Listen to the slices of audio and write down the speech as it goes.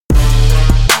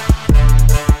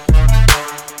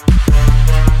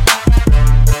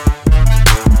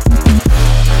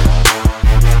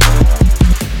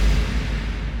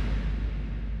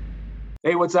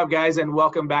what's up, guys, and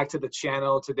welcome back to the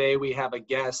channel. Today we have a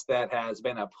guest that has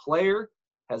been a player,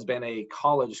 has been a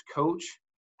college coach,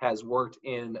 has worked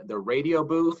in the radio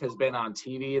booth, has been on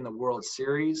TV in the World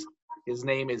Series. His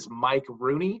name is Mike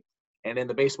Rooney, and in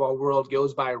the baseball world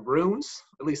goes by Runes.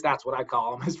 At least that's what I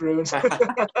call him, is Runes.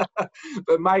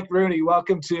 But Mike Rooney,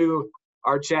 welcome to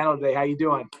our channel today. How you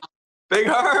doing? Big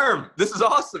Herm, this is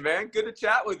awesome, man. Good to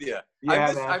chat with you.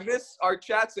 Yeah, I miss our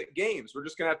chats at games. We're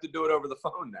just gonna have to do it over the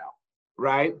phone now.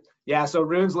 Right. Yeah. So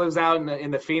Runes lives out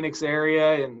in the Phoenix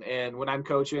area, and when I'm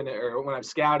coaching or when I'm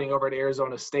scouting over at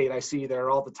Arizona State, I see you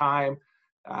there all the time.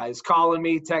 He's calling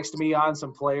me, texting me on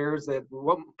some players that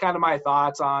what kind of my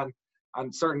thoughts on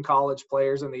certain college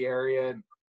players in the area,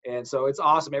 and so it's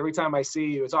awesome. Every time I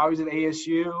see you, it's always at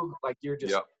ASU. Like you're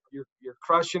just you're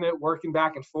crushing it, working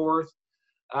back and forth.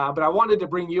 But I wanted to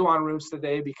bring you on, Runes,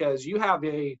 today because you have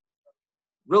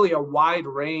really a wide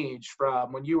range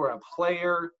from when you were a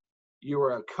player, you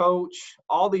were a coach,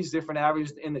 all these different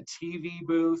avenues in the TV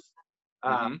booth,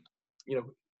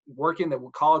 working the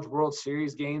College World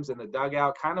Series games in the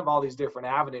dugout, kind of all these different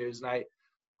avenues. And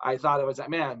I thought it was like,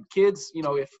 man, kids,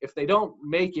 if they don't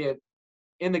make it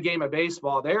in the game of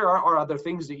baseball, there are other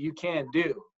things that you can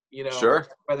do, Sure.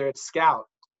 Whether it's scout,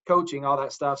 coaching, all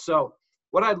that stuff. So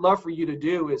what I'd love for you to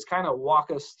do is kind of walk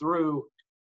us through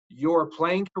your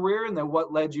playing career and then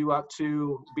what led you up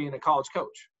to being a college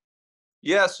coach.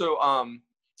 Yeah, so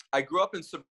I grew up in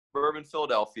suburban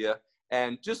Philadelphia,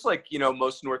 and just like,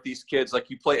 most Northeast kids, like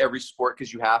you play every sport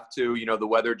because you have to, the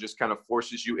weather just kind of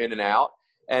forces you in and out.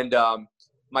 And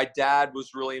my dad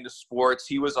was really into sports.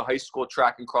 He was a high school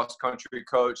track and cross country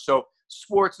coach. So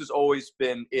sports has always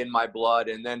been in my blood.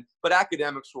 But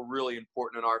academics were really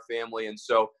important in our family. And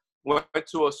so went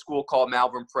to a school called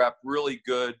Malvern Prep, really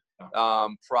good,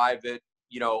 private,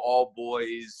 all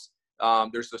boys.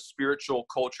 There's a spiritual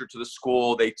culture to the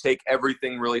school. They take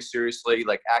everything really seriously,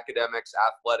 like academics,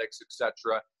 athletics,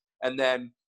 etc.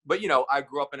 But I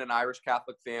grew up in an Irish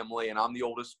Catholic family, and I'm the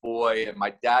oldest boy, and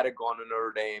my dad had gone to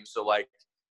Notre Dame. So like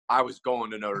I was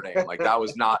going to Notre Dame, like that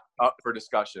was not up for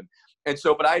discussion. And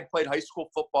so, but I had played high school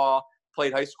football,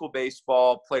 played high school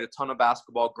baseball, played a ton of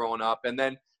basketball growing up. And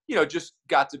then, just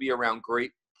got to be around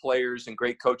great players and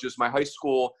great coaches. My high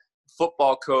school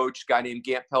football coach, guy named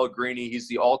Gant Pellegrini, he's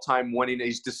the all-time winning,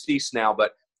 he's deceased now,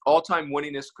 but all-time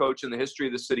winningest coach in the history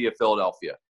of the city of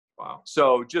Philadelphia. Wow.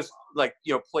 So just like,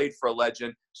 played for a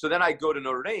legend. So then I go to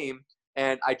Notre Dame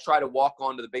and I try to walk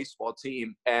onto the baseball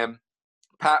team, and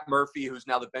Pat Murphy, who's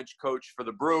now the bench coach for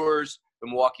the Brewers, the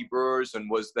Milwaukee Brewers, and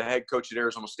was the head coach at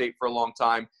Arizona State for a long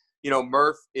time.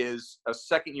 Murph is a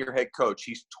second-year head coach.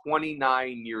 He's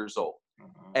 29 years old.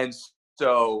 Mm-hmm. And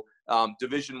so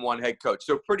Division I head coach.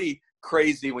 So pretty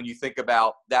crazy when you think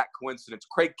about that coincidence.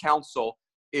 Craig Counsell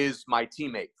is my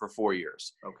teammate for 4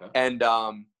 years. Okay. And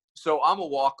so I'm a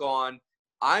walk-on.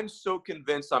 I'm so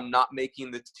convinced I'm not making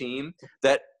the team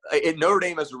that Notre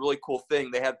Dame has a really cool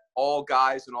thing. They have all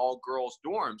guys and all girls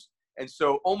dorms. And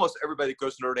so almost everybody that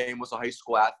goes to Notre Dame was a high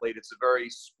school athlete. It's a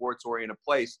very sports-oriented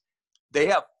place. They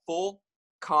have full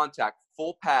contact,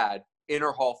 full pad,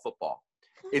 inter-hall football.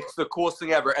 It's the coolest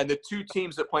thing ever. And the two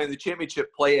teams that play in the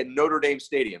championship play at Notre Dame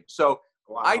Stadium. So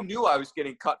wow. I knew I was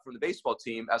getting cut from the baseball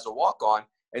team as a walk-on.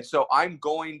 And so I'm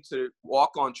going to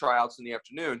walk-on tryouts in the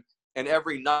afternoon. And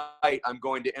every night I'm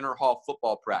going to inter-hall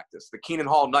football practice. The Keenan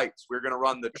Hall Knights. We're going to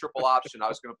run the triple option. I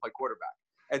was going to play quarterback.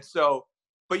 And so,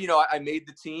 but, I made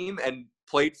the team and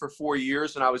played for 4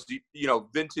 years. And I was,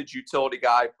 vintage utility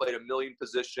guy, played a million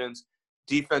positions,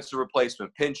 defensive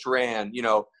replacement, pinch ran,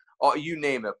 you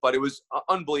name it. But it was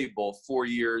unbelievable 4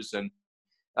 years. And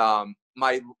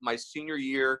my senior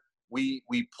year, we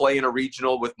play in a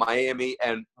regional with Miami,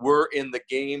 and we're in the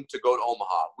game to go to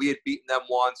Omaha. We had beaten them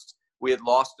once. We had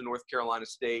lost to North Carolina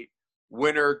State.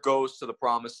 Winner goes to the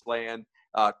promised land.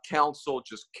 Counsell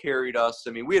just carried us.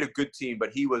 I mean, we had a good team,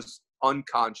 but he was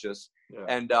unconscious. Yeah.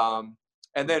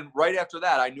 And then right after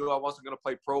that, I knew I wasn't going to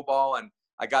play pro ball, and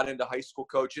I got into high school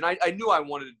coaching. I knew I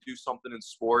wanted to do something in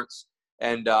sports,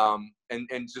 and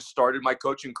just started my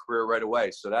coaching career right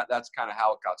away. So that's kind of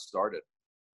how it got started.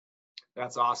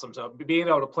 That's awesome. So being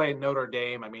able to play at Notre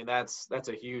Dame, I mean, that's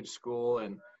a huge school,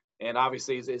 and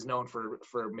obviously is known for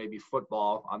maybe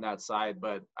football on that side,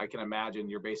 but I can imagine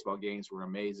your baseball games were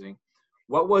amazing.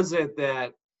 What was it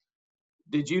that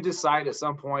did you decide at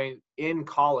some point in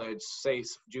college, say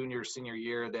junior, senior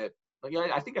year, that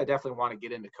I think I definitely want to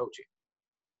get into coaching?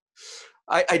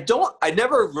 I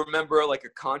never remember like a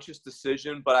conscious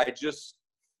decision, but I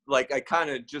kind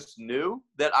of just knew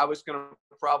that I was going to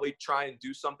probably try and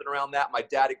do something around that. My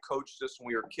dad had coached us when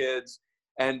we were kids.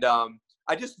 And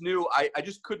I just knew I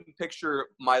just couldn't picture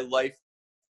my life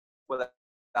without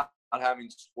having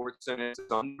sports in it to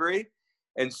some degree.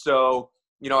 And so,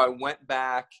 I went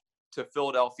back to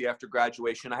Philadelphia after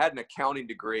graduation. I had an accounting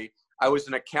degree. I was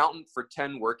an accountant for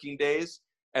 10 working days.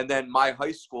 And then my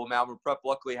high school, Malvern Prep,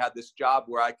 luckily had this job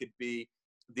where I could be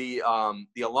the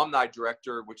alumni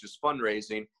director, which is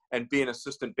fundraising, and be an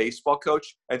assistant baseball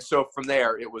coach. And so from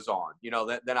there, it was on.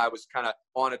 Then I was kind of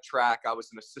on a track. I was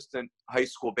an assistant high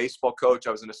school baseball coach.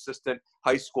 I was an assistant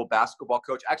high school basketball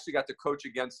coach. I actually got to coach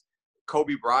against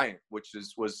Kobe Bryant, which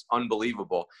was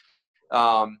unbelievable.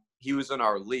 He was in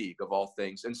our league of all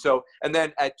things. And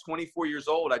then at 24 years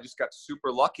old, I just got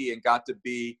super lucky and got to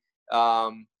be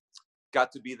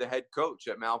the head coach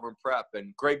at Malvern Prep.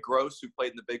 And Greg Gross, who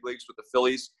played in the big leagues with the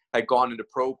Phillies, had gone into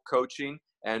pro coaching.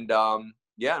 And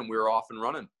and we were off and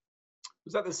running.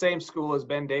 Was that the same school as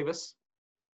Ben Davis?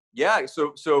 Yeah.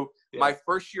 So my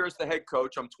first year as the head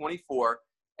coach, I'm 24,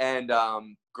 and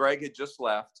Greg had just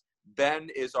left. Ben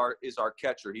is our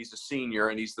catcher. He's a senior,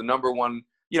 and he's the number one.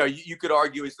 You could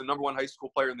argue he's the number one high school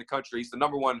player in the country. He's the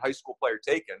number one high school player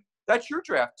taken. That's your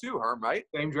draft too, Herm, right?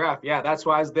 Same draft. Yeah, that's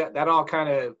why that all kind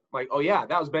of like, oh yeah,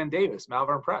 that was Ben Davis,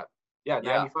 Malvern Prep. Yeah,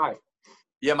 95.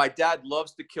 Yeah, my dad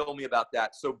loves to kill me about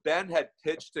that. So Ben had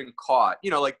pitched and caught.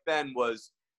 Ben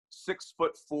was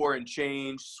 6'4" and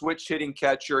change, switch hitting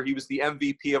catcher. He was the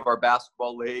MVP of our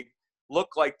basketball league.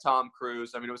 Looked like Tom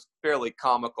Cruise. I mean, it was fairly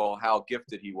comical how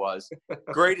gifted he was.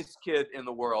 Greatest kid in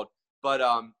the world. But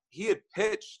he had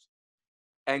pitched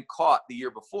and caught the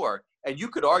year before, and you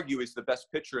could argue he's the best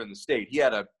pitcher in the state. He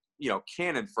had a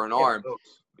cannon for an arm.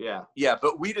 Yeah,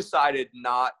 but we decided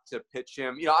not to pitch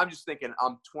him. I'm just thinking,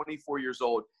 I'm 24 years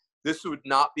old. This would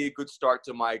not be a good start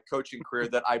to my coaching career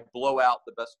that I blow out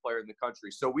the best player in the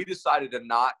country. So we decided to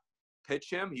not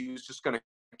pitch him. He was just going to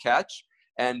catch.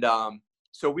 And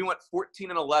so we went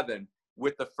 14-11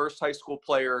 with the first high school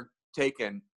player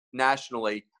taken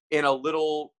nationally in a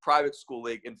little private school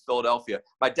league in Philadelphia.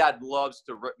 My dad loves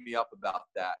to rip me up about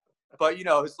that. But,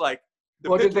 it's like,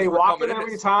 did they walk him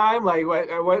every time? Like, what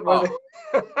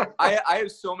I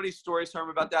have so many stories, Herm,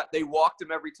 about that. They walked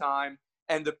him every time,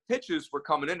 and the pitches were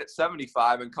coming in at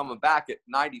 75 and coming back at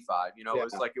 95. It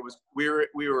was like we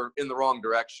were in the wrong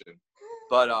direction.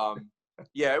 But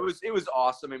it was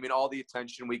awesome. I mean, all the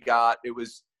attention we got. It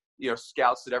was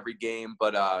scouts at every game,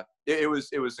 but it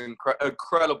was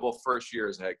incredible first year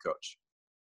as a head coach.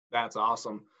 That's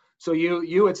awesome. So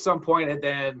you at some point, and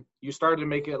then you started to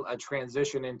make a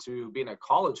transition into being a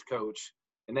college coach,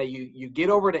 and then you get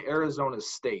over to Arizona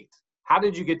State. How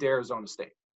did you get to Arizona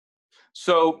State?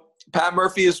 So Pat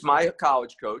Murphy is my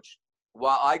college coach.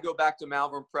 While I go back to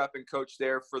Malvern Prep and coach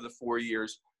there for the 4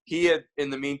 years, he had in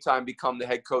the meantime become the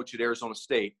head coach at Arizona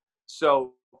State.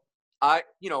 So I'm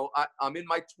in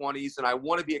my 20s and I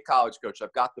want to be a college coach.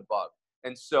 I've got the bug.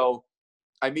 And so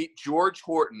I meet George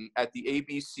Horton at the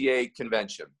ABCA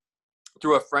convention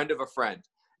through a friend of a friend.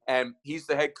 And he's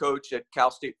the head coach at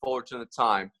Cal State Fullerton at the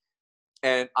time.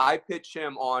 And I pitch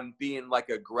him on being like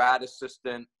a grad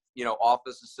assistant,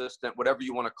 office assistant, whatever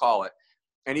you want to call it.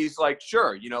 And he's like,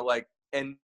 sure,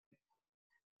 and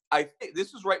I think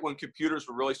this is right when computers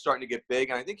were really starting to get big.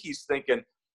 And I think he's thinking,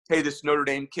 hey, this Notre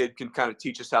Dame kid can kind of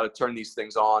teach us how to turn these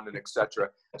things on and et cetera.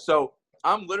 So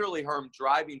I'm literally, Herm,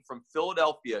 driving from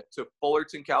Philadelphia to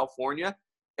Fullerton, California.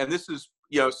 And this is,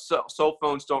 cell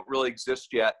phones don't really exist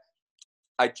yet.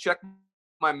 I check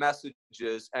my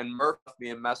messages and Murph left me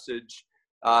a message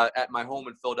at my home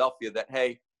in Philadelphia that,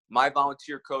 hey, my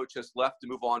volunteer coach has left to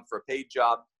move on for a paid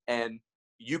job, and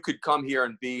you could come here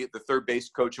and be the third base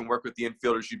coach and work with the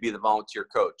infielders. You'd be the volunteer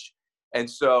coach. And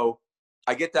so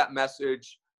I get that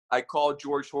message. I call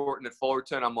George Horton at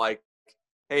Fullerton. I'm like,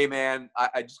 hey, man,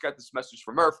 I just got this message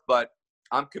from Murph, but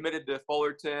I'm committed to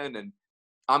Fullerton and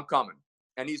I'm coming.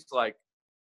 And he's like,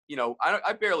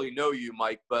 I barely know you,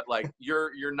 Mike, but like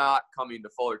you're not coming to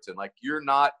Fullerton. Like you're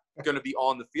not going to be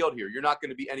on the field here. You're not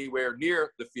going to be anywhere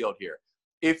near the field here.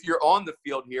 If you're on the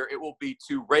field here, it will be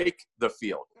to rake the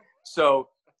field. So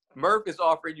Murph is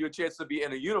offering you a chance to be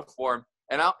in a uniform.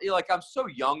 And I'm so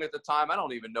young at the time, I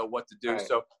don't even know what to do. Right.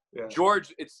 So yeah.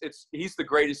 George, he's the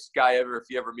greatest guy ever if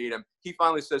you ever meet him. He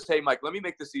finally says, hey, Mike, let me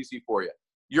make this easy for you.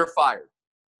 You're fired.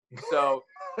 So,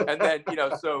 and then,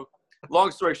 so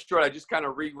long story short, I just kind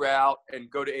of reroute and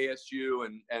go to ASU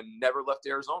and never left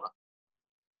Arizona.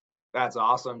 That's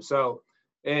awesome. So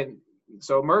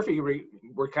Murphy,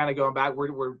 we're kind of going back.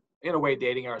 We're in a way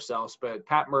dating ourselves, but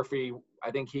Pat Murphy,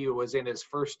 I think he was in his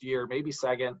first year, maybe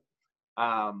second,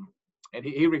 and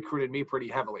he recruited me pretty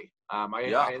heavily.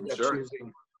 I ended up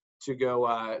choosing to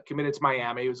go committed to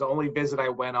Miami. It was the only visit I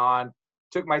went on.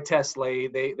 Took my test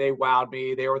late. They wowed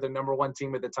me. They were the number one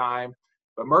team at the time.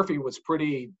 But Murphy was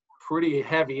pretty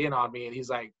heavy in on me, and he's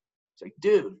like, It's like,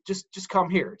 dude, just come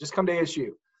here. Just come to ASU.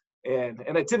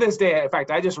 And to this day, in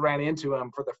fact, I just ran into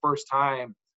him for the first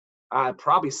time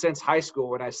probably since high school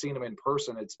when I've seen him in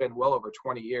person. It's been well over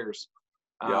 20 years.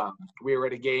 We were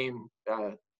at a game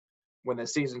when the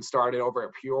season started over at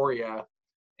Peoria,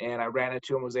 and I ran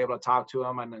into him, was able to talk to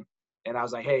him, and I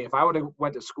was like, hey, if I would have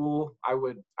went to school, I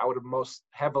would have most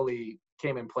heavily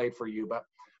came and played for you. But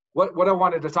what I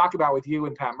wanted to talk about with you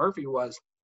and Pat Murphy was,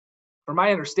 from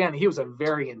my understanding, he was a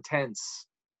very intense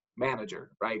manager,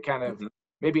 right? Kind of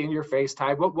maybe in your face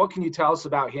type. What can you tell us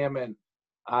about him and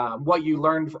what you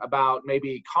learned about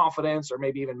maybe confidence or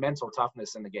maybe even mental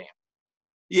toughness in the game?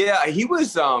 Yeah, he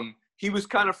was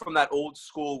kind of from that old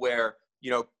school where,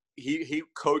 he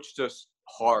coached us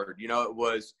hard. It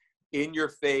was in your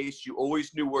face. You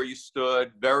always knew where you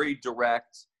stood, very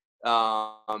direct.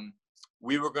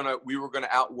 We were gonna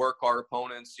outwork our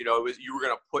opponents. You were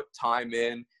gonna put time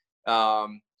in.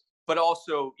 But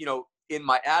also, in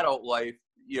my adult life,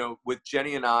 with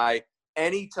Jenny and I,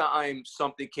 anytime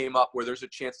something came up where there's a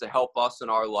chance to help us in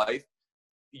our life,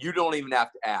 you don't even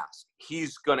have to ask.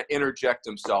 He's going to interject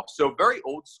himself. So very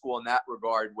old school in that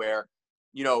regard where,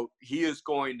 it's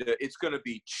going to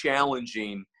be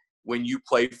challenging when you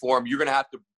play for him. You're going to have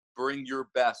to bring your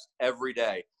best every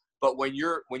day. But when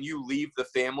you leave the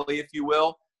family, if you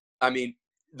will, I mean,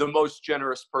 the most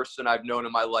generous person I've known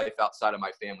in my life outside of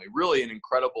my family, really an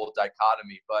incredible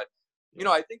dichotomy. But,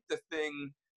 I think the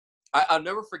thing, I'll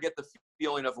never forget the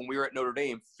feeling of when we were at Notre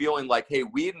Dame, feeling like, hey,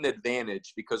 we had an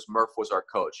advantage because Murph was our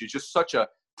coach. He's just such a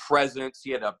presence.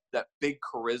 He had that big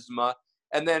charisma.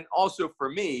 And then also for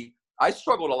me, I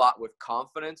struggled a lot with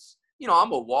confidence.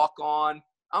 I'm a walk-on.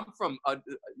 I'm from,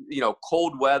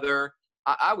 cold weather.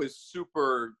 I was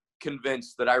super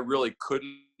convinced that I really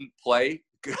couldn't play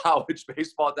college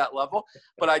baseball at that level,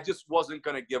 but I just wasn't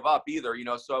going to give up either,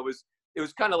 so it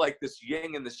was kind of like this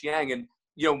yin and this yang. And,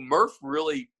 Murph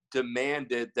really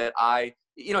demanded that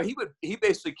he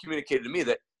basically communicated to me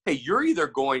that, hey, you're either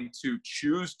going to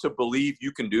choose to believe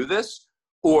you can do this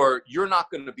or you're not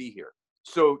going to be here.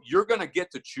 So you're going to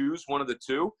get to choose one of the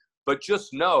two, but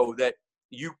just know that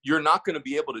you're not going to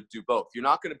be able to do both. You're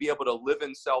not going to be able to live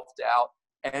in self-doubt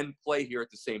and play here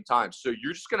at the same time. So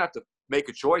you're just going to have to make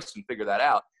a choice and figure that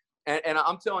out. And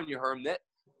I'm telling you, Herm, that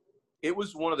it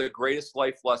was one of the greatest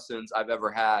life lessons I've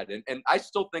ever had. And I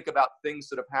still think about things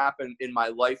that have happened in my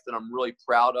life that I'm really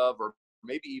proud of or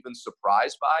maybe even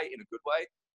surprised by in a good way.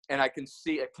 And I can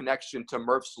see a connection to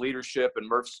Murph's leadership and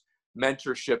Murph's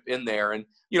mentorship in there. And,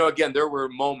 again, there were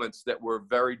moments that were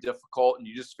very difficult and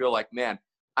you just feel like, man,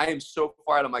 I am so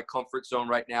far out of my comfort zone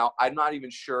right now. I'm not even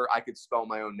sure I could spell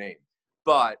my own name.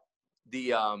 But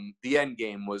the end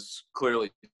game was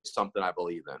clearly something I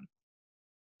believe in.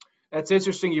 That's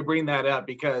interesting you bring that up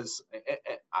because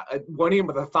one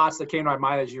of the thoughts that came to my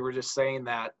mind as you were just saying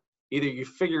that either you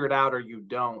figure it out or you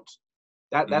don't.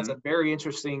 That's a very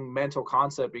interesting mental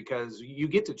concept because you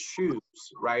get to choose,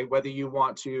 right? Whether you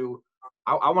want to,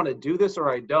 I want to do this or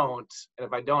I don't. And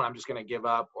if I don't, I'm just going to give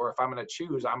up. Or if I'm going to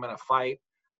choose, I'm going to fight.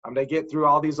 I'm going to get through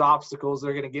all these obstacles.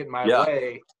 They're going to get in my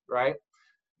way, right?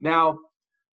 Now,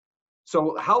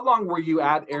 so how long were you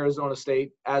at Arizona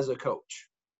State as a coach?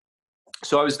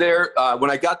 So I was there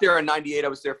when I got there in '98. I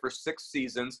was there for 6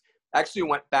 seasons. Actually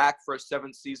went back for a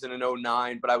 7th season in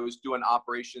 '09, but I was doing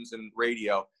operations and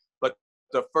radio. But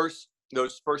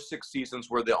those first 6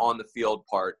 seasons were the on the field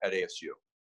part at ASU.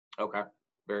 Okay,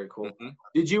 very cool.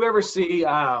 Did you ever see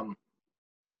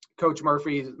Coach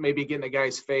Murphy maybe get in a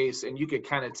guy's face, and you could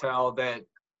kind of tell that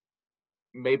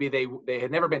maybe they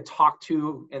had never been talked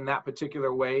to in that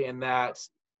particular way, and that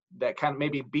kind of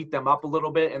maybe beat them up a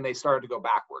little bit, and they started to go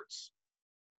backwards?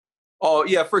 Oh,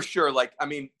 yeah, for sure. Like, I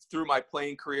mean, through my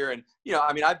playing career and,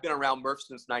 I've been around Murph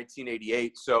since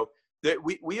 1988. So that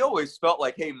we always felt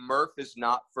like, hey, Murph is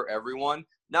not for everyone.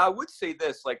 Now, I would say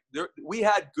this, like we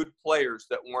had good players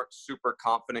that weren't super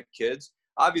confident kids.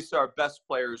 Obviously, our best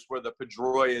players were the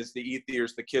Pedroias, the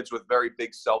Ethiers, the kids with very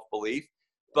big self-belief.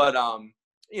 But,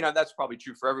 that's probably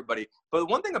true for everybody. But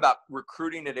one thing about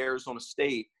recruiting at Arizona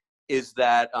State is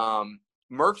that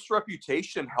Murph's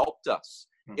reputation helped us.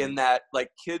 In that,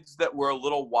 like, kids that were a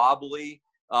little wobbly,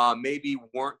 maybe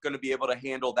weren't going to be able to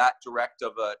handle that direct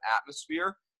of an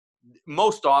atmosphere.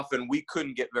 Most often, we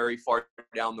couldn't get very far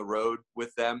down the road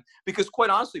with them because, quite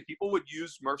honestly, people would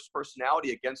use Murph's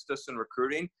personality against us in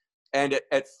recruiting. And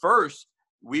at first,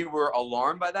 we were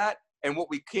alarmed by that. And what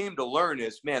we came to learn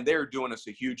is, man, they're doing us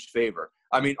a huge favor.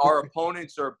 I mean, our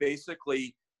opponents are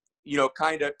basically,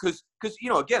 kind of because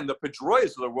again, the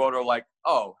Pedroias of the world are like,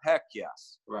 oh, heck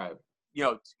yes. Right.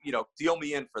 Deal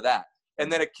me in for that. And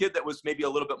then a kid that was maybe a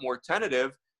little bit more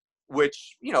tentative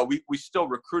which, we still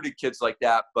recruited kids like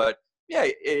that, but yeah,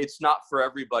 it's not for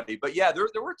everybody. But yeah, there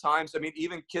were times, I mean,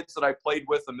 even kids that I played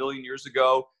with a million years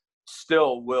ago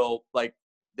still will, like,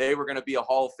 they were going to be a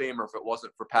Hall of Famer if it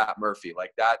wasn't for Pat Murphy.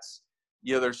 Like, that's,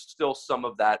 there's still some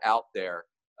of that out there.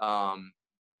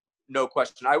 No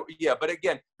question. But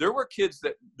again, there were kids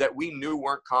that we knew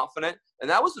weren't confident. And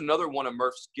that was another one of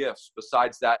Murph's gifts,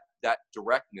 besides that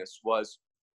directness, was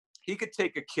he could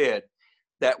take a kid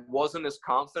that wasn't as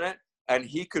confident and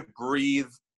he could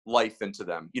breathe life into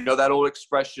them. That old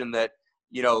expression that,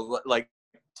 like,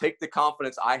 take the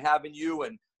confidence I have in you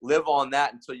and live on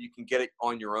that until you can get it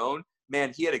on your own.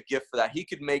 Man, he had a gift for that. He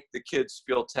could make the kids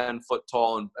feel 10 foot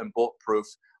tall and bulletproof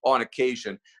on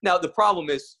occasion. Now, the problem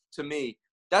is, to me,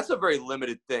 that's a very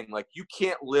limited thing. Like, you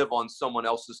can't live on someone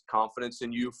else's confidence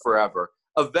in you forever.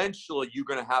 Eventually, you're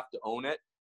going to have to own it.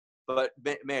 But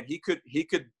man, he could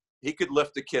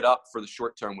lift a kid up for the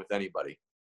short term with anybody.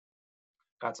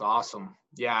 That's awesome.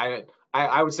 Yeah,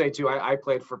 I would say too. I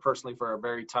played personally for a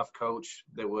very tough coach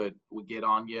that would get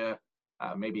on you,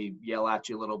 maybe yell at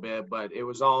you a little bit, but it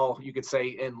was all, you could say,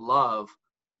 in love.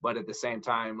 But at the same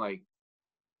time, like,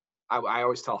 I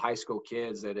always tell high school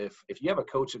kids that if you have a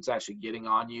coach that's actually getting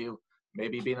on you,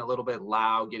 maybe being a little bit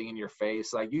loud, getting in your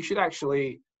face, like, you should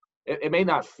actually, it may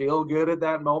not feel good at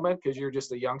that moment because you're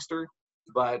just a youngster,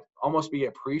 but almost be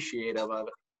appreciative of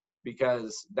it,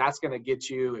 because that's going to get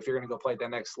you, if you're going to go play at that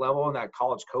next level and that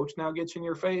college coach now gets in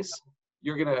your face,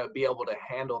 you're going to be able to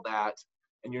handle that,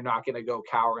 and you're not going to go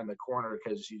cower in the corner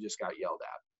because you just got yelled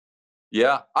at.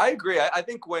 Yeah, I agree. I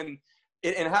think when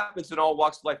it happens in all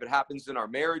walks of life, it happens in our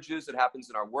marriages, it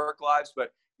happens in our work lives, but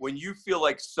when you feel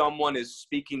like someone is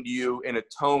speaking to you in a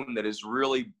tone that is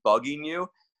really bugging you,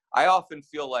 I often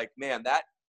feel like, man, that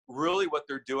really what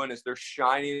they're doing is they're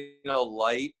shining a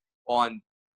light on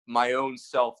my own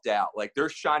self-doubt. Like, they're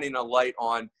shining a light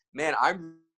on, man,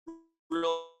 I'm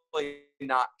really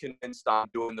not convinced I'm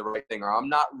doing the right thing, or I'm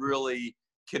not really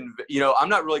I'm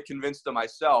not really convinced of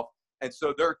myself. And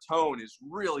so their tone is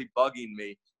really bugging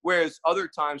me. Whereas other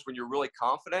times when you're really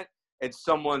confident and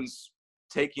someone's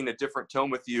taking a different tone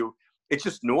with you, it's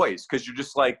just noise, because you're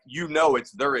just like,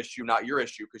 it's their issue, not your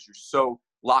issue, because you're so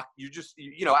locked.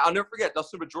 I'll never forget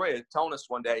Dustin Pedroia telling us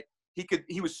one day,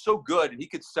 he was so good and he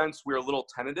could sense we were a little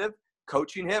tentative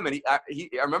coaching him. And I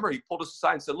remember he pulled us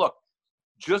aside and said, look,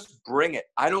 just bring it.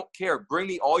 I don't care. Bring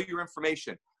me all your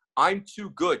information. I'm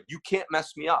too good. You can't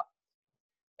mess me up.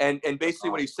 And basically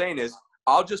what he's saying is,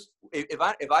 I'll just, if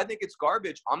I think it's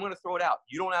garbage, I'm going to throw it out.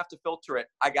 You don't have to filter it.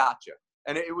 I got you.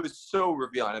 And it was so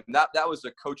revealing. And that was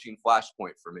a coaching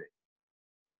flashpoint for me.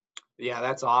 Yeah,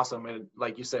 that's awesome. And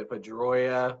like you said,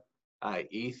 Pedroia,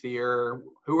 Ethier,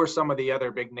 who were some of the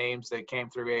other big names that came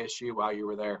through ASU while you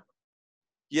were there?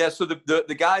 Yeah, so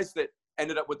the guys that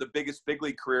ended up with the biggest big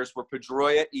league careers were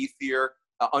Pedroia, Ethier.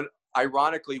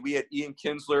 Ironically, we had Ian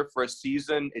Kinsler for a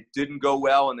season. It didn't go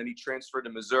well, and then he transferred to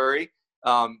Missouri.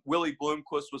 Willie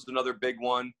Bloomquist was another big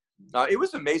one. It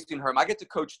was amazing, Herm. I get to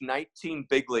coach 19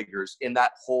 big leaguers in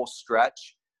that whole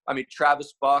stretch. I mean,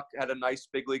 Travis Buck had a nice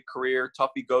big league career.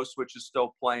 Tuffy Ghostwich is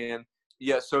still playing.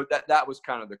 Yeah, so that was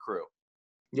kind of the crew.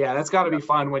 Yeah, that's got to be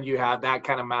fun when you have that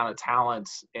kind of amount of talent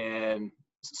and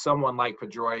someone like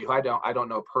Pedroia, who I don't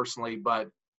know personally, but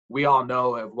we all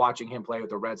know of watching him play with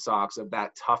the Red Sox, of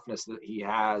that toughness that he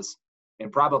has, and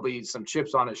probably some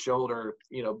chips on his shoulder,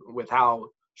 with how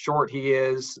short he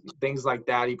is, things like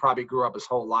that. He probably grew up his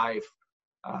whole life,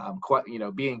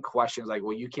 being questions like,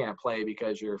 well, you can't play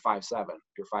because you're 5'7",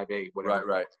 you're 5'8", whatever.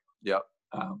 Right. Yep.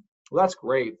 Well, that's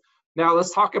great. Now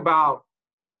let's talk about,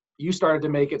 you started to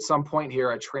make at some point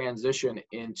here a transition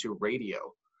into radio.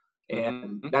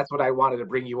 And that's what I wanted to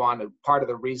bring you on. And part of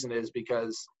the reason is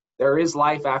because there is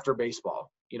life after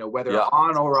baseball, whether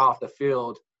on or off the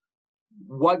field.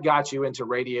 What got you into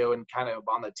radio and kind of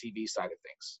on the TV side of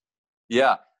things?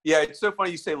 Yeah, it's so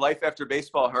funny you say life after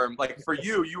baseball, Herm. Like, for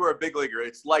you were a big leaguer.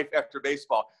 It's life after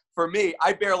baseball. For me,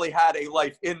 I barely had a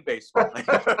life in baseball.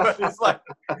 It's like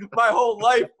my whole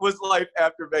life was life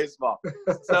after baseball.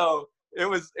 So it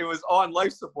was on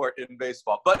life support in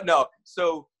baseball. But no,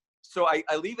 so I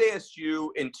leave ASU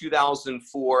in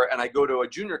 2004, and I go to a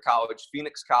junior college,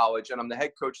 Phoenix College, and I'm the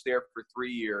head coach there for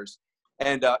 3 years.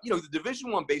 And the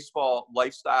Division I baseball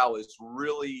lifestyle is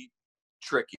really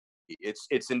tricky.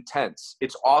 It's intense.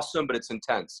 It's awesome, but it's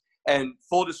intense. And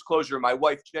full disclosure, my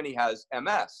wife Jenny has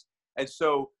MS, and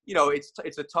so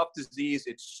it's a tough disease.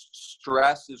 It's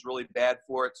stress is really bad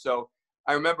for it. So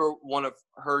I remember one of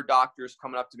her doctors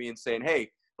coming up to me and saying,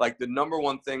 "Hey, like, the number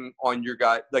one thing on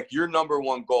your number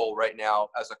one goal right now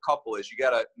as a couple is you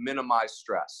got to minimize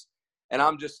stress." And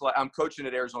I'm just like, I'm coaching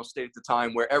at Arizona State at the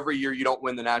time, where every year you don't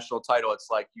win the national title, it's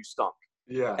like you stunk.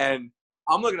 Yeah. And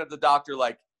I'm looking at the doctor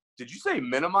like, did you say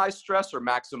minimize stress or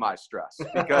maximize stress?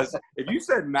 Because if you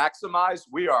said maximize,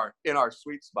 we are in our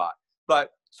sweet spot.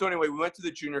 But so anyway, we went to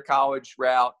the junior college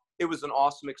route. It was an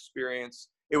awesome experience.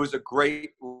 It was a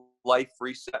great life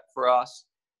reset for us.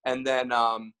 And then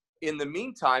in the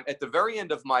meantime, at the very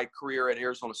end of my career at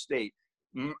Arizona State,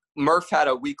 Murph had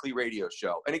a weekly radio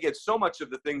show. And again, so much of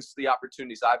the things, the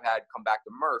opportunities I've had come back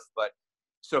to Murph. But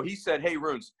so he said, hey,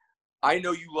 Runes, I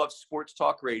know you love sports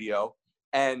talk radio,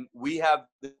 and we have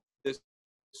this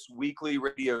weekly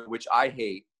radio, which I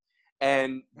hate.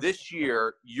 And this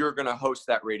year, you're going to host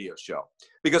that radio show.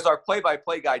 Because our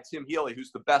play-by-play guy, Tim Healy,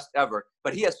 who's the best ever,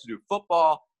 but he has to do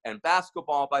football and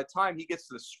basketball. By the time he gets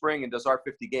to the spring and does our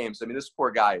 50 games, I mean, this poor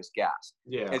guy is gassed.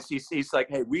 Yeah. And he's like,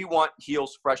 hey, we want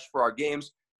Heels fresh for our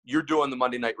games. You're doing the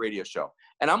Monday night radio show.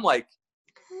 And I'm like,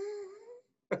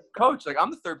 coach, like,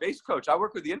 I'm the third base coach. I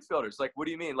work with the infielders. Like, what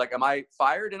do you mean? Like, am I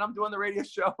fired and I'm doing the radio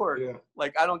show? Or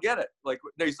like, I don't get it. Like,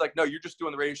 no, he's like, no, you're just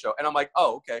doing the radio show. And I'm like,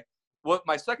 oh, okay. What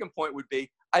my second point would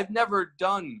be, I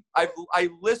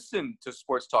listen to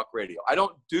sports talk radio. I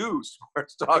don't do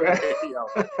sports talk radio.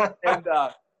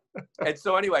 And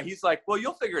so anyway, he's like, well,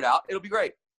 you'll figure it out. It'll be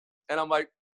great. And I'm like,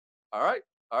 all right.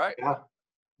 Yeah.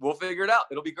 We'll figure it out.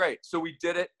 It'll be great. So we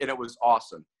did it, and it was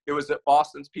awesome. It was at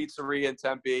Boston's Pizzeria in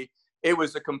Tempe. It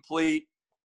was a complete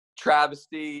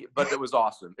travesty, but it was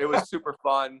awesome. It was super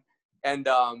fun. And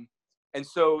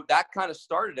so that kind of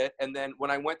started it. And then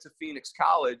when I went to Phoenix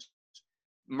College,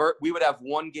 we would have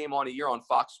one game on a year on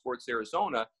Fox Sports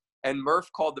Arizona. And Murph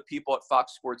called the people at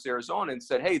Fox Sports Arizona and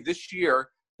said, hey, this year,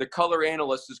 the color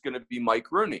analyst is going to be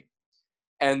Mike Rooney.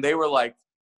 And they were like,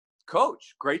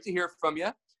 Coach, great to hear from you.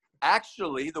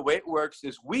 Actually, the way it works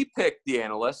is we pick the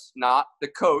analyst, not the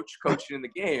coach coaching in the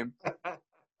game.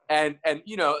 And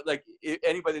you know, like,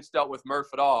 anybody that's dealt with Murph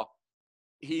at all,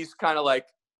 he's kind of like,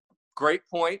 great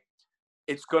point.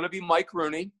 It's going to be Mike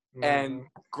Rooney, and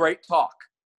great talk.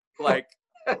 Like,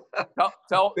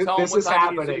 tell him what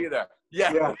time he needs to be there.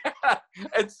 Yeah.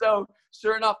 And so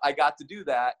sure enough, I got to do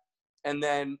that. And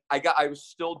then I was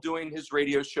still doing his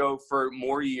radio show for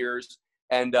more years.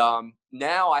 And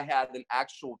now I had an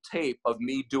actual tape of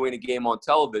me doing a game on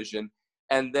television.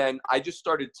 And then I just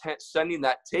started sending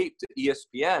that tape to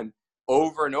ESPN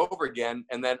over and over again.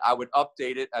 And then I would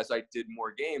update it as I did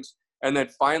more games. And then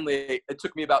finally, it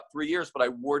took me about 3 years, but I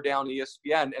wore down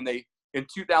ESPN. And in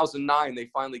 2009, they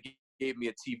finally gave me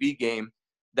a TV game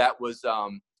that was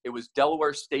it was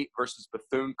Delaware State versus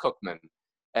Bethune-Cookman.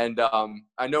 And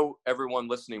I know everyone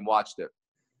listening watched it.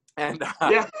 And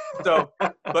so,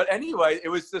 but anyway, it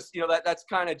was just, you know, that's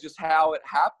kind of just how it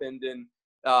happened. And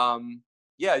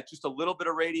just a little bit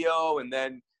of radio. And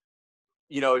then,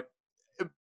 you know,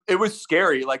 it was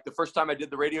scary. Like, the first time I did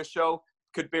the radio show,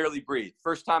 could barely breathe.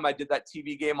 First time I did that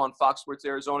TV game on Fox Sports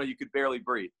Arizona, you could barely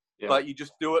breathe. Yeah. But you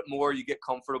just do it more, you get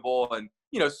comfortable, and,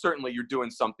 you know, certainly you're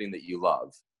doing something that you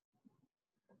love.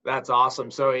 That's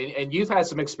awesome. So, and you've had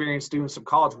some experience doing some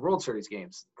College World Series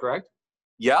games, correct?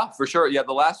 Yeah, for sure. Yeah,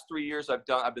 the last 3 years I've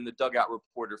been the dugout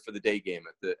reporter for the day game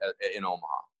in Omaha.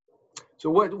 So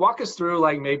walk us through,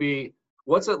 like, maybe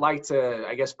what's it like to,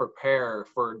 I guess, prepare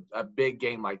for a big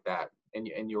game like that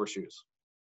in your shoes?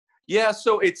 Yeah,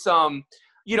 so it's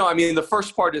you know, I mean, the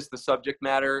first part is the subject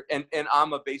matter, and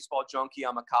I'm a baseball junkie.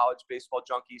 I'm a college baseball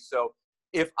junkie. So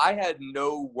if I had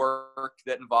no work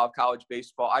that involved college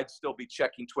baseball, I'd still be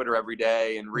checking Twitter every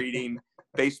day and reading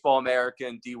Baseball America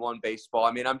and D1 baseball.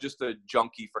 I mean, I'm just a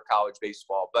junkie for college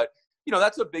baseball. But, you know,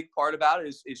 that's a big part about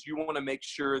it is you want to make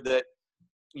sure that,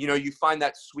 you know, you find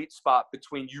that sweet spot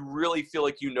between you really feel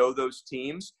like you know those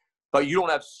teams, but you don't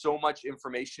have so much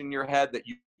information in your head that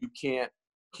you can't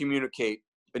communicate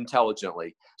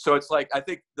intelligently. So it's like, I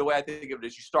think the way I think of it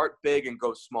is you start big and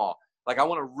go small. Like, I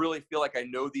want to really feel like I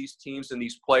know these teams and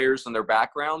these players and their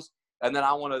backgrounds, and then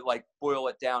I want to, like, boil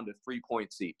it down to 3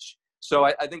 points each. So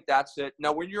I think that's it.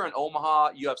 Now, when you're in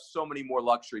Omaha, you have so many more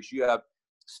luxuries. You have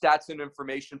stats and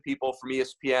information people from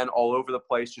ESPN all over the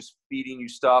place just feeding you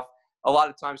stuff. A lot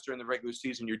of times during the regular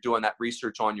season, you're doing that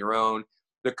research on your own.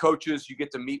 The coaches, you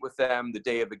get to meet with them the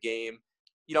day of the game.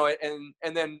 You know,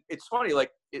 and then it's funny,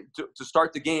 like, to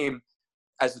start the game,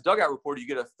 as a dugout reporter, you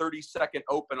get a 30-second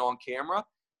open on camera.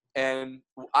 And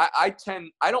I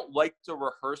don't like to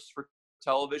rehearse for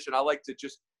television. I like to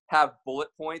just have bullet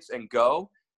points and go.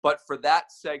 But for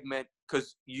that segment,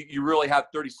 because you really have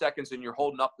 30 seconds and you're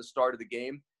holding up the start of the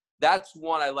game, that's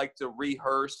one I like to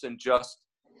rehearse and just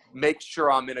make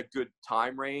sure I'm in a good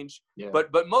time range. Yeah.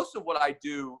 But most of what I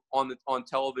do on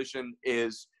television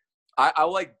is I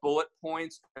like bullet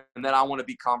points, and then I want to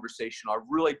be conversational. I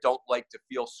really don't like to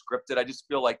feel scripted. I just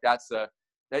feel like that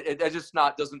just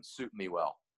doesn't suit me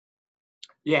well.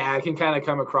 Yeah, it can kind of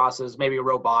come across as maybe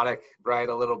robotic, right?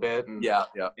 A little bit. And yeah.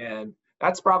 And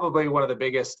that's probably one of the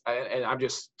biggest, and I'm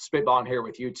just spitballing here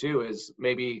with you too, is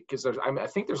maybe because I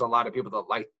think there's a lot of people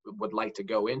that would like to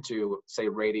go into, say,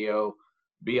 radio,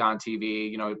 be on TV,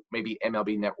 you know, maybe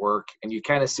MLB Network, and you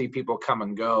kind of see people come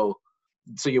and go.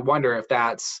 So you wonder if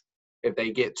they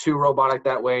get too robotic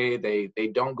that way, they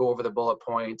don't go over the bullet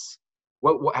points.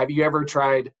 What have you ever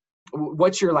tried?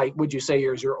 What's your, like, would you say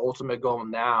is your ultimate goal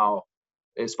now?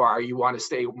 As far as you want to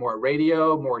stay more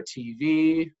radio, more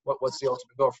TV? What's the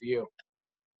ultimate goal for you?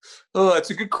 Oh, that's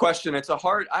a good question. It's a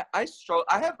hard. I struggle.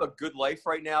 I have a good life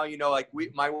right now. You know, like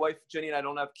my wife Jenny and I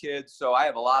don't have kids, so I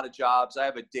have a lot of jobs. I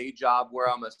have a day job where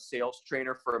I'm a sales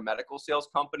trainer for a medical sales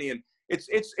company, and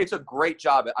it's a great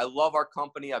job. I love our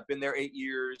company. I've been there 8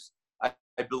 years. I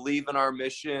believe in our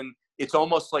mission. It's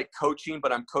almost like coaching,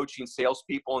 but I'm coaching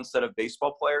salespeople instead of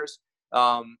baseball players.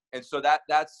 And so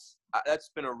that's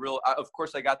been a real. Of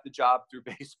course, I got the job through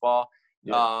baseball.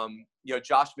 Yeah. You know,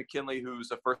 Josh McKinley, who's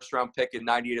a first-round pick in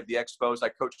 '98 of the Expos. I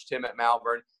coached him at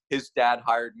Malvern. His dad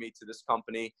hired me to this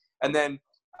company, and then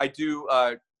I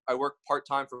work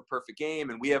part-time for Perfect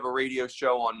Game, and we have a radio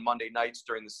show on Monday nights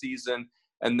during the season,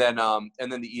 and then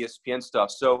the ESPN stuff.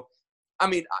 So, I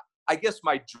mean, I guess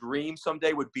my dream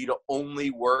someday would be to only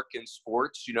work in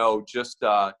sports. You know, just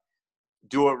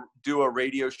do a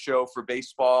radio show for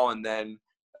baseball, and then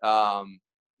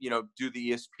you know, do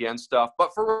the ESPN stuff.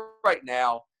 But for right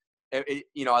now,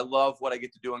 you know, I love what I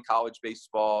get to do in college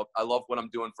baseball. I love what I'm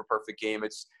doing for Perfect Game.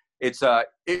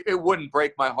 It wouldn't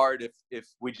break my heart if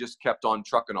we just kept on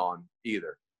trucking on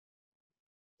either.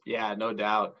 Yeah, no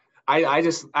doubt.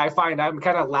 I find I'm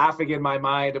kind of laughing in my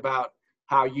mind about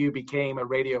how you became a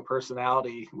radio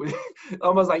personality,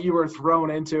 almost like you were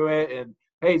thrown into it and,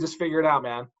 hey, just figure it out,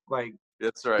 man. Like,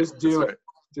 that's right. Just do it.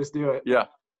 Just do it. Yeah.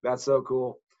 That's so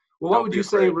cool. Well, what would you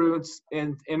say, Runes,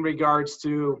 in regards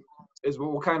to, is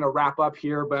we'll kind of wrap up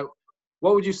here, but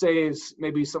what would you say is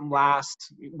maybe some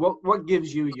last, what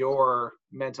gives you your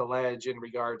mental edge in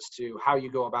regards to how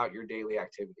you go about your daily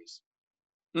activities?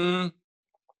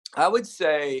 I would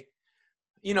say,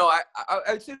 you know,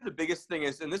 I would say the biggest thing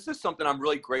is, and this is something I'm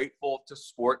really grateful to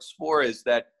sports for, is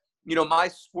that, you know, my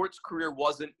sports career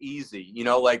wasn't easy. You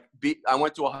know, like I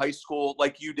went to a high school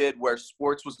like you did where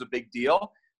sports was a big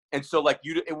deal. And so, like,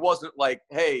 it wasn't like,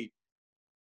 hey,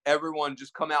 everyone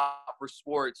just come out for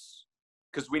sports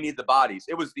because we need the bodies.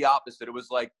 It was the opposite. It was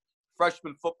like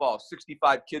freshman football,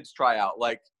 65 kids try out.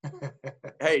 Like,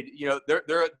 hey, you know,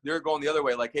 they're going the other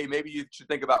way. Like, hey, maybe you should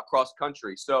think about cross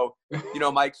country. So, you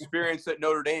know, my experience at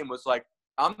Notre Dame was like,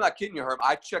 I'm not kidding you, Herm.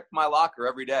 I checked my locker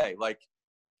every day. Like,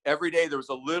 every day there was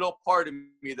a little part of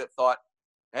me that thought,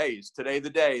 hey, is today the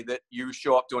day that you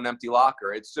show up to an empty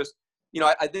locker? It's just, you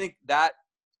know, I think that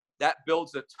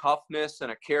builds a toughness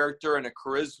and a character and a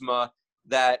charisma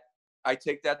that I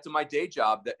take that to my day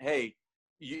job, that, hey,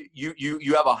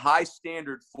 you have a high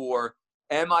standard for,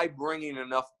 am I bringing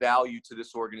enough value to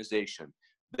this organization?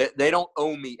 That they don't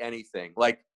owe me anything.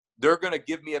 Like, they're going to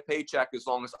give me a paycheck as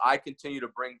long as I continue to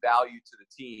bring value to the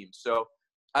team. So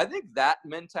I think that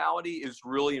mentality is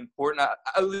really important.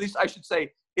 At least I should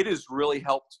say it has really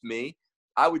helped me.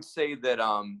 I would say that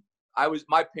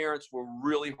my parents were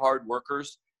really hard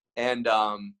workers. And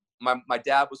my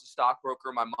dad was a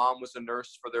stockbroker. My mom was a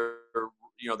nurse for their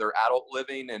adult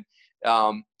living.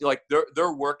 And like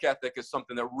their work ethic is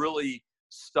something that really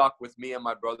stuck with me and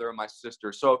my brother and my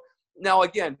sister. So now,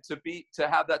 again, to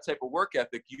have that type of work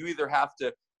ethic, you either have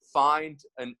to find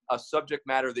a subject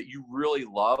matter that you really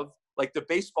love. Like the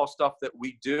baseball stuff that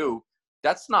we do,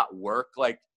 that's not work.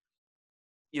 Like,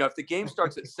 you know, if the game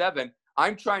starts at 7,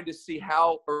 I'm trying to see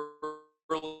how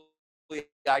early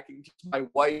I can get my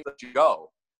wife to go.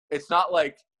 It's not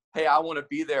like, hey, I want to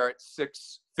be there at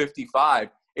 6:55.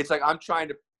 It's like, I'm trying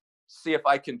to see if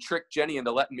I can trick Jenny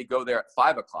into letting me go there at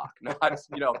 5 o'clock. Not,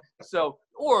 you know, so,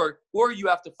 or you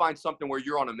have to find something where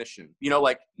you're on a mission. You know,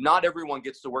 like, not everyone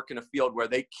gets to work in a field where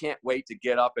they can't wait to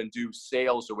get up and do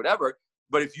sales or whatever.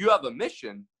 But if you have a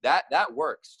mission, that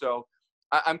works. So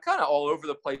I'm kind of all over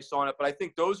the place on it. But I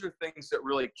think those are things that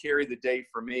really carry the day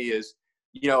for me is,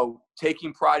 you know,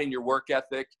 taking pride in your work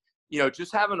ethic, you know,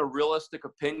 just having a realistic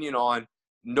opinion on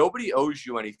nobody owes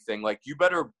you anything. Like, you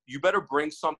better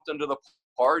bring something to the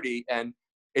party, and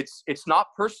it's not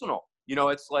personal. You know,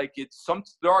 it's like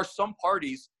there are some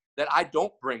parties that I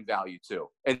don't bring value to.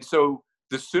 And so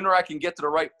the sooner I can get to the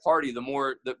right party,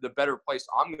 the better place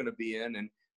I'm going to be in. And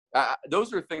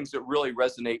those are things that really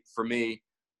resonate for me.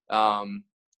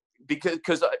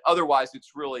 because otherwise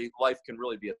it's really, life can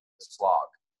really be a slog.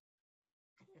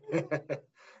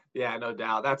 Yeah, no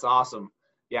doubt. That's awesome.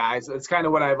 Yeah, it's kind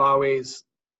of what I've always,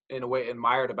 in a way,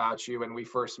 admired about you when we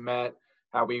first met.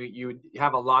 How you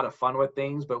have a lot of fun with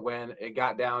things, but when it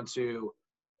got down to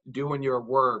doing your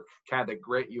work, kind of the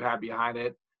grit you have behind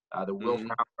it, the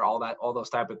willpower, all those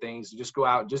type of things. You just go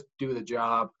out, just do the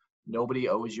job. Nobody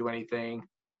owes you anything.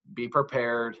 Be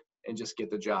prepared and just get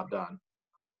the job done.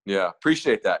 Yeah,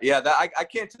 appreciate that. Yeah, I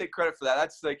can't take credit for that.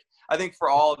 That's like, I think for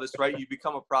all of us, right? You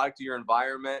become a product of your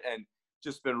environment, and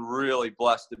just been really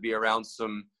blessed to be around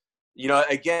some,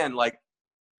 again, like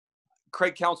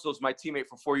Craig Counsell is my teammate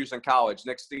for 4 years in college.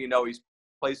 Next thing you know, he's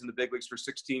plays in the big leagues for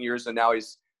 16 years, and now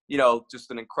he's,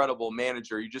 just an incredible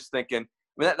manager. You're just thinking,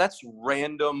 I mean, that's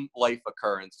random life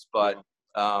occurrence, but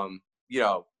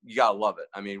you gotta love it.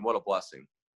 I mean, what a blessing.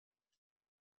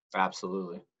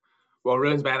 Absolutely. Well,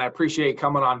 Runes, man, I appreciate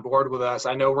coming on board with us.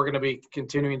 I know we're going to be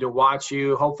continuing to watch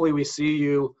you. Hopefully we see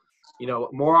you,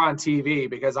 more on TV,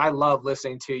 because I love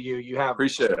listening to you. You have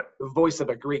Appreciate it. The voice of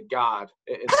a Greek god.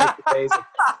 It's just amazing.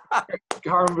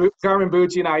 Carmen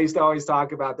Bucci and I used to always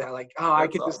talk about that. Like, I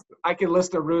could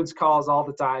listen to Runes calls all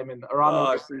the time and around.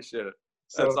 I appreciate it.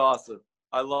 That's awesome.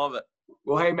 I love it.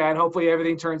 Well, hey, man, hopefully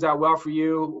everything turns out well for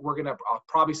you. We're going to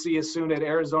probably see you soon at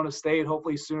Arizona State,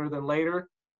 hopefully sooner than later.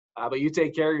 But you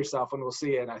take care of yourself, and we'll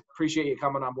see you. And I appreciate you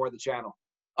coming on board the channel.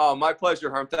 Oh, my pleasure,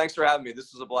 Herm. Thanks for having me.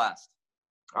 This was a blast.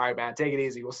 All right, man. Take it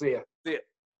easy. We'll see you. See you.